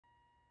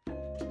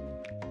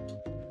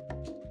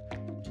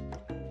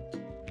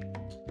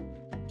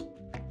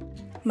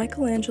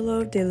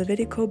Michelangelo de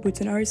Levitico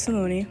Butinari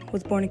Simoni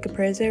was born in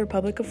Caprese,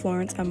 Republic of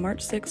Florence on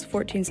March 6,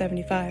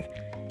 1475.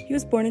 He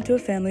was born into a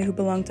family who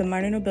belonged to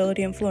minor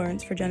nobility in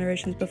Florence for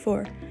generations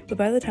before, but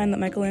by the time that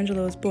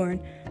Michelangelo was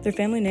born, their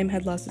family name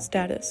had lost its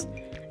status.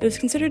 It was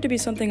considered to be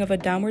something of a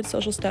downward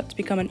social step to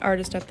become an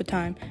artist at the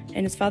time,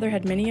 and his father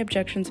had many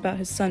objections about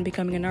his son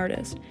becoming an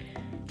artist.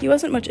 He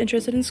wasn't much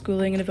interested in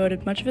schooling and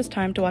devoted much of his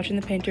time to watching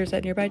the painters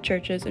at nearby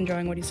churches and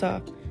drawing what he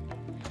saw.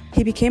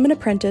 He became an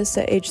apprentice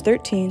at age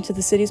 13 to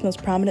the city's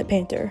most prominent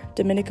painter,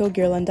 Domenico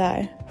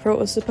Ghirlandaio, for what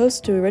was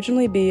supposed to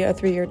originally be a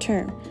 3-year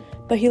term,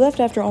 but he left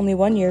after only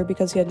 1 year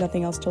because he had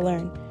nothing else to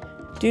learn.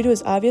 Due to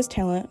his obvious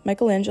talent,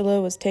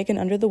 Michelangelo was taken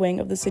under the wing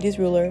of the city's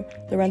ruler,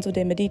 Lorenzo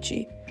de'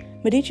 Medici.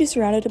 Medici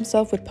surrounded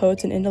himself with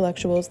poets and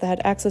intellectuals that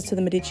had access to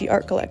the Medici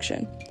art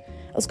collection.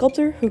 A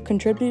sculptor who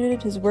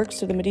contributed his works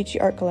to the Medici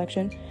art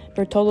collection,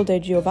 Bertoldo de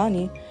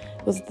Giovanni,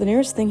 was the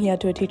nearest thing he had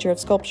to a teacher of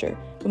sculpture,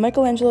 but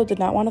Michelangelo did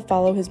not want to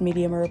follow his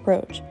medium or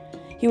approach.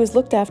 He was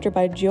looked after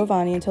by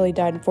Giovanni until he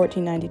died in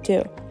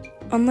 1492.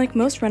 Unlike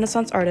most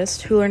Renaissance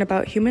artists who learn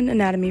about human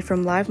anatomy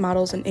from live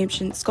models and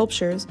ancient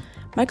sculptures,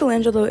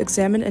 Michelangelo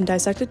examined and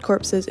dissected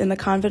corpses in the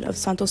convent of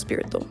Santo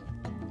Spirito.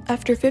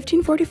 After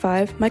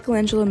 1545,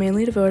 Michelangelo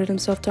mainly devoted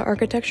himself to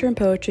architecture and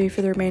poetry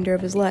for the remainder of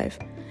his life.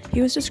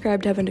 He was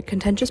described having a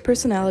contentious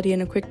personality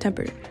and a quick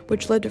temper,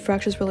 which led to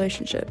fractious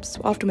relationships,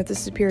 often with his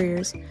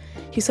superiors.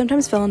 He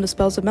sometimes fell into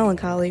spells of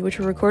melancholy, which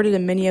were recorded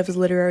in many of his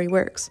literary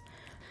works.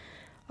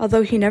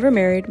 Although he never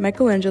married,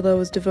 Michelangelo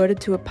was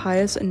devoted to a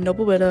pious and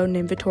noble widow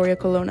named Vittoria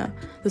Colonna,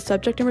 the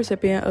subject and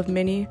recipient of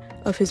many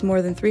of his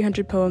more than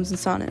 300 poems and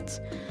sonnets.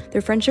 Their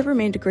friendship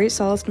remained a great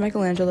solace to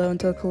Michelangelo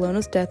until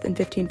Colonna's death in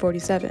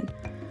 1547.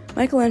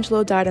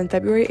 Michelangelo died on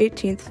February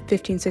 18,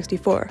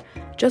 1564,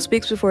 just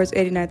weeks before his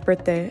 89th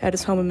birthday, at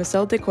his home in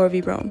Castel dei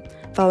Corvi, Rome,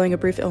 following a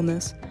brief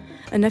illness.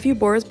 A nephew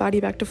bore his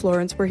body back to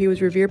Florence, where he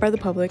was revered by the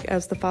public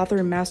as the father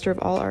and master of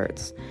all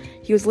arts.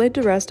 He was laid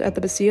to rest at the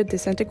Basilica di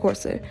Sante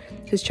Croce,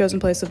 his chosen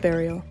place of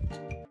burial.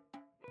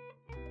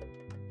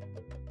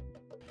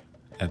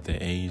 At the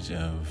age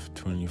of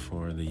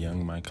 24, the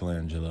young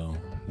Michelangelo,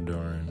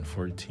 during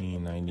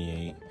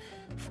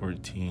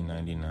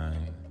 1498-1499,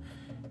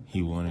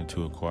 he wanted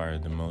to acquire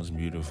the most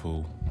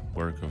beautiful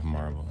work of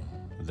marble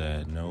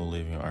that no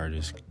living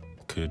artist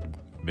could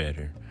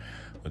better.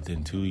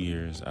 Within 2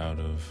 years, out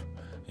of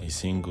a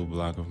single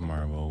block of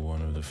marble,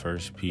 one of the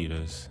first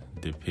pitas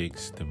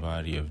depicts the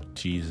body of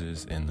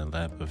Jesus in the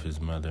lap of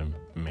his mother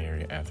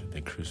Mary after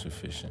the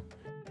crucifixion.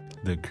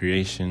 The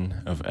creation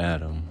of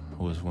Adam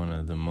was one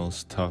of the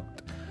most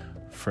talked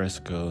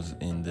frescoes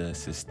in the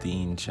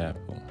Sistine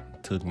Chapel.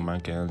 It took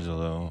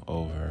Michelangelo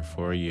over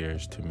 4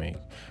 years to make.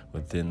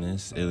 Within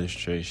this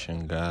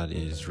illustration, God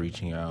is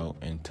reaching out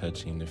and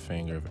touching the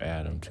finger of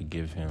Adam to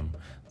give him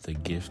the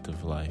gift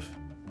of life.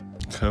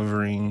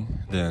 Covering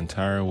the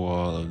entire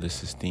wall of the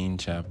Sistine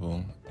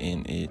Chapel,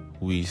 in it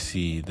we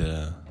see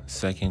the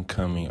second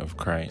coming of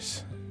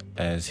Christ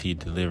as he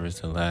delivers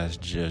the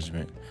last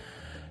judgment.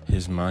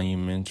 His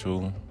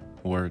monumental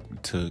work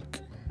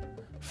took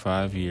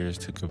 5 years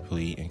to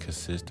complete and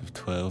consists of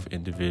 12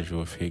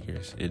 individual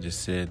figures. It is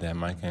said that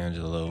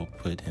Michelangelo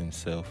put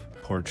himself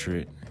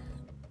portrait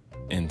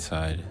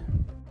inside.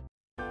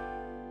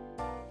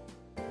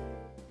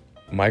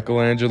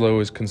 Michelangelo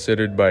is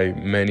considered by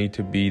many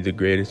to be the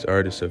greatest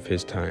artist of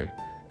his time.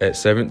 At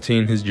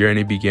 17, his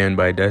journey began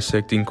by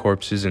dissecting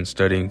corpses and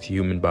studying the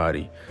human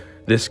body.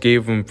 This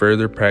gave him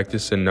further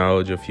practice and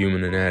knowledge of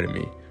human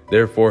anatomy.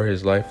 Therefore,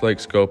 his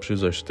lifelike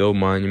sculptures are still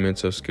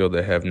monuments of skill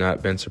that have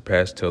not been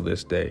surpassed till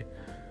this day.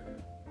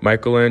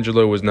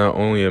 Michelangelo was not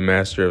only a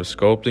master of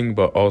sculpting,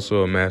 but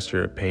also a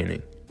master of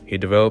painting. He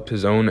developed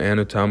his own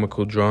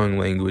anatomical drawing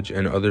language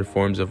and other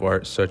forms of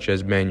art such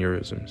as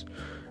mannerisms.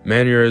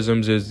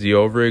 Mannerisms is the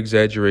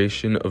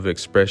over-exaggeration of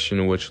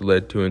expression which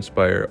led to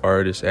inspire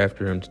artists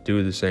after him to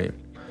do the same.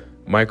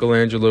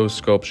 Michelangelo's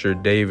sculpture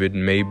David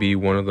may be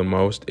one of the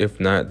most, if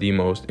not the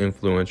most,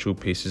 influential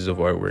pieces of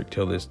artwork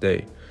till this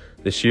day.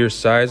 The sheer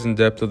size and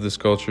depth of the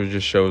sculpture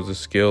just shows the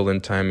skill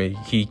and time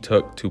he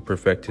took to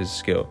perfect his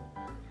skill.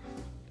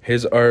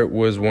 His art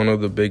was one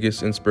of the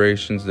biggest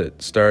inspirations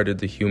that started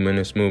the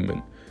humanist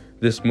movement.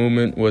 This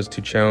movement was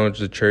to challenge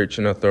the church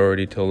and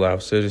authority to allow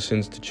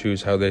citizens to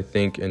choose how they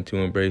think and to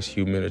embrace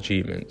human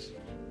achievements.